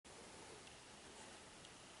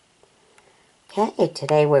Okay,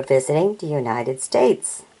 today we're visiting the United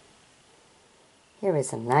States. Here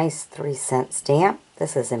is a nice 3-cent stamp.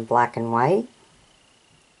 This is in black and white.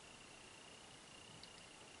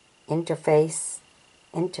 Interfaith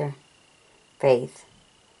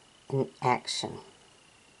in action.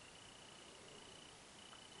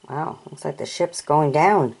 Wow, looks like the ship's going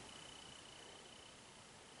down.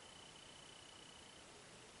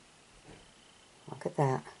 Look at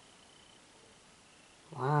that.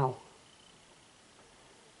 Wow.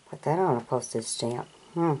 Put that on a postage stamp.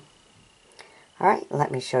 Alright,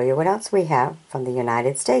 let me show you what else we have from the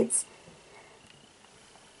United States.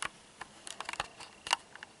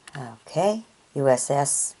 Okay,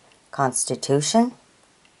 USS Constitution,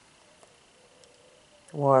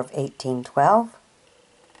 War of 1812.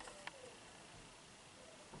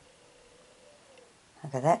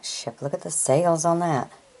 Look at that ship. Look at the sails on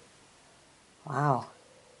that. Wow.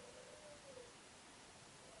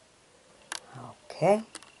 Okay.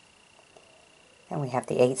 And we have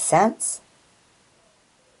the 8 cents.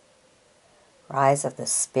 Rise of the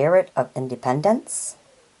Spirit of Independence.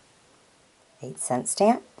 8-cent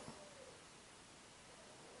stamp.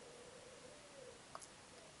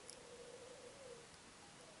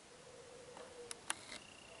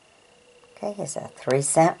 Okay, here's a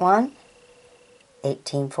 3-cent one.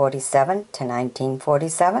 1847 to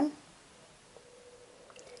 1947.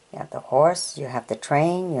 You have the horse, you have the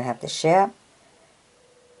train, you have the ship.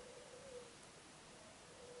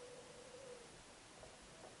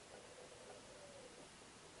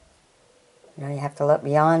 You know, you have to look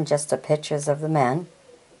beyond just the pictures of the men,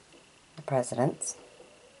 the presidents.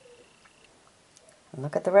 And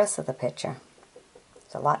look at the rest of the picture.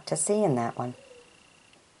 There's a lot to see in that one.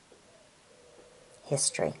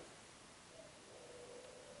 History.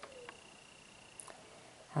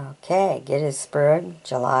 Okay, Gettysburg,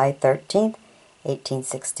 July 13th,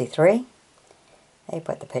 1863. They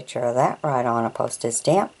put the picture of that right on a postage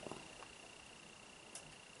stamp.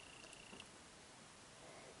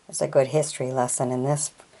 There's a good history lesson in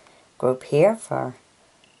this group here for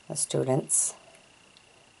the students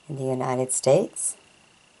in the United States.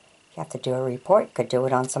 If you have to do a report, you could do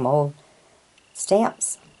it on some old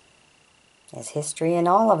stamps. There's history in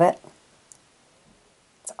all of it.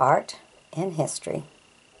 It's art and history.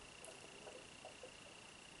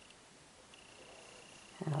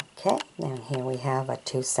 Okay, now here we have a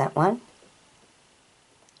 2-cent one.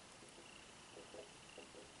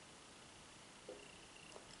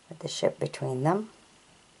 With the ship between them.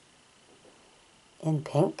 In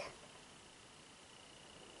pink.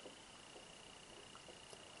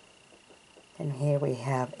 And here we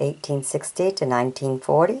have 1860 to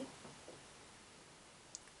 1940.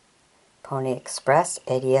 Pony Express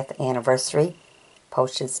 80th anniversary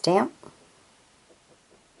postage stamp.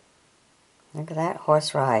 Look at that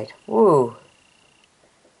horse ride. Woo!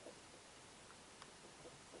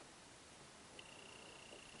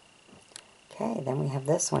 Okay, then we have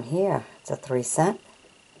this one here. It's a 3-cent.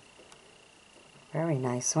 Very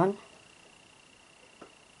nice one.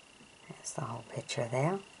 There's the whole picture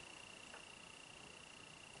there.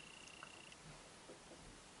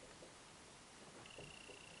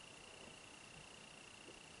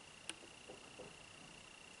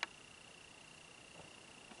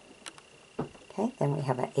 Okay, then we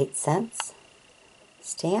have an 8 cents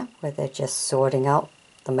stamp where they're just sorting out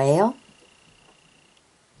the mail.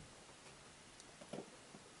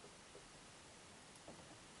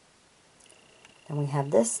 Then we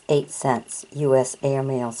have this 8 cents U.S.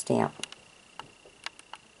 airmail stamp.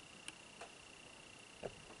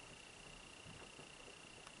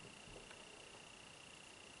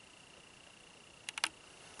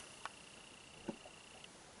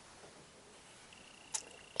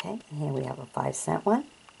 Okay, and here we have a 5-cent one.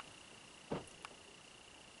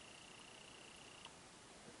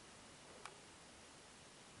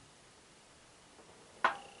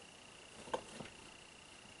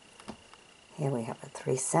 Here we have a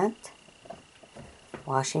 3-cent.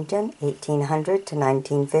 Washington, 1800 to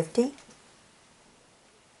 1950.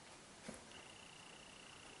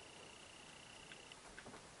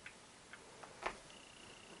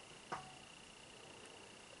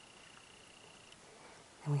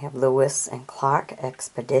 And we have Lewis and Clark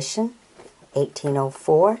Expedition,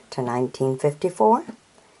 1804 to 1954.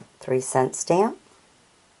 3-cent stamp.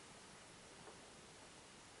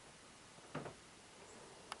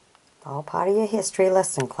 All part of your history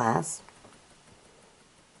lesson class.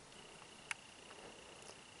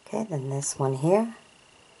 Okay, then this one here,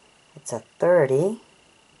 it's a 30.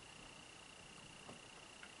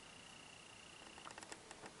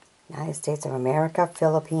 United States of America,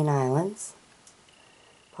 Philippine Islands.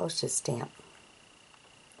 Postage stamp.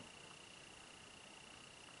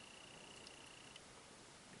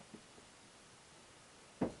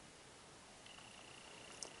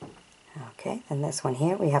 this one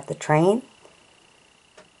here, we have the train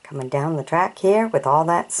coming down the track here with all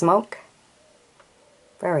that smoke.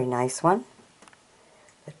 Very nice one.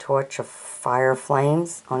 The torch of fire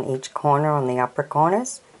flames on each corner, on the upper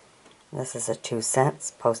corners. This is a 2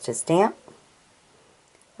 cents postage stamp.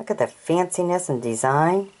 Look at the fanciness and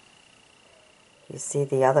design. You see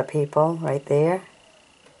the other people right there.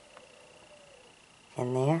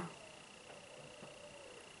 In there.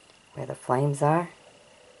 Where the flames are.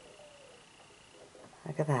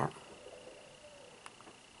 Look at that.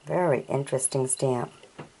 Very interesting stamp.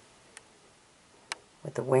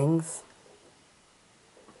 With the wings.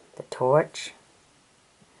 The torch.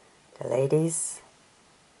 The ladies.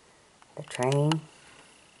 The train.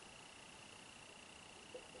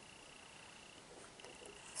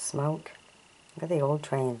 Smoke. Look at the old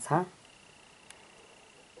trains, huh?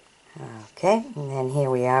 Okay, and then here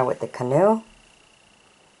we are with the canoe.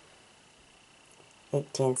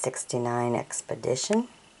 1869 expedition.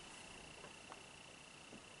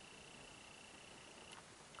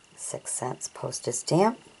 6 cents postage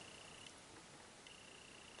stamp.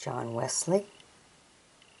 John Wesley.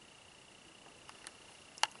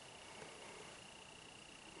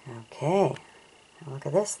 Okay, now look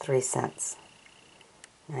at this, 3 cents.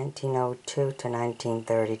 1902 to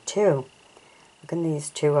 1932. Look at these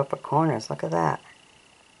two upper corners, look at that.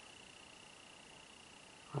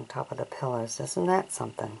 On top of the pillars, isn't that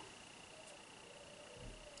something?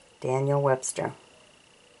 Daniel Webster.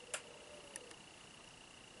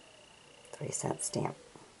 3 cent stamp.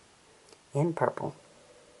 In purple.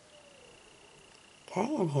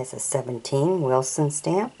 Okay, and here's a 17 Wilson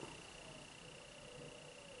stamp.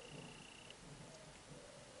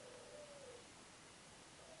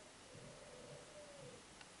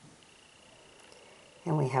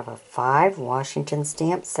 And we have a 5 Washington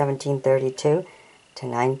stamp, 1732 to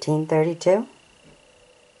 1932.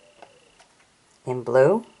 In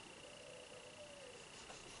blue.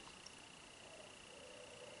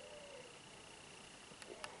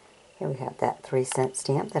 Here we have that 3 cent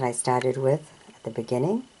stamp that I started with at the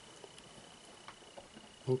beginning.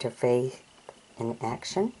 Interfaith in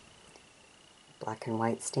Action. Black and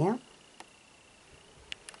white stamp.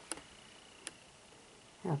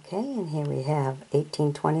 Okay, and here we have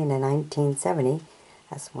 1820 to 1970.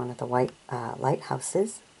 That's one of the white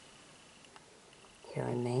lighthouses here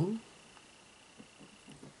in Maine.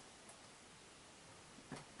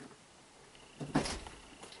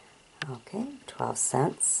 Okay, 12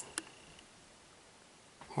 cents.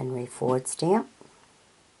 Henry Ford stamp.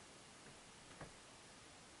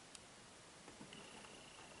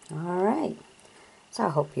 Alright, so I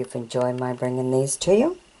hope you've enjoyed my bringing these to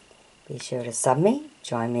you. Be sure to sub me,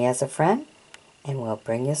 join me as a friend, and we'll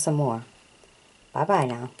bring you some more. Bye-bye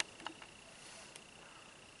now.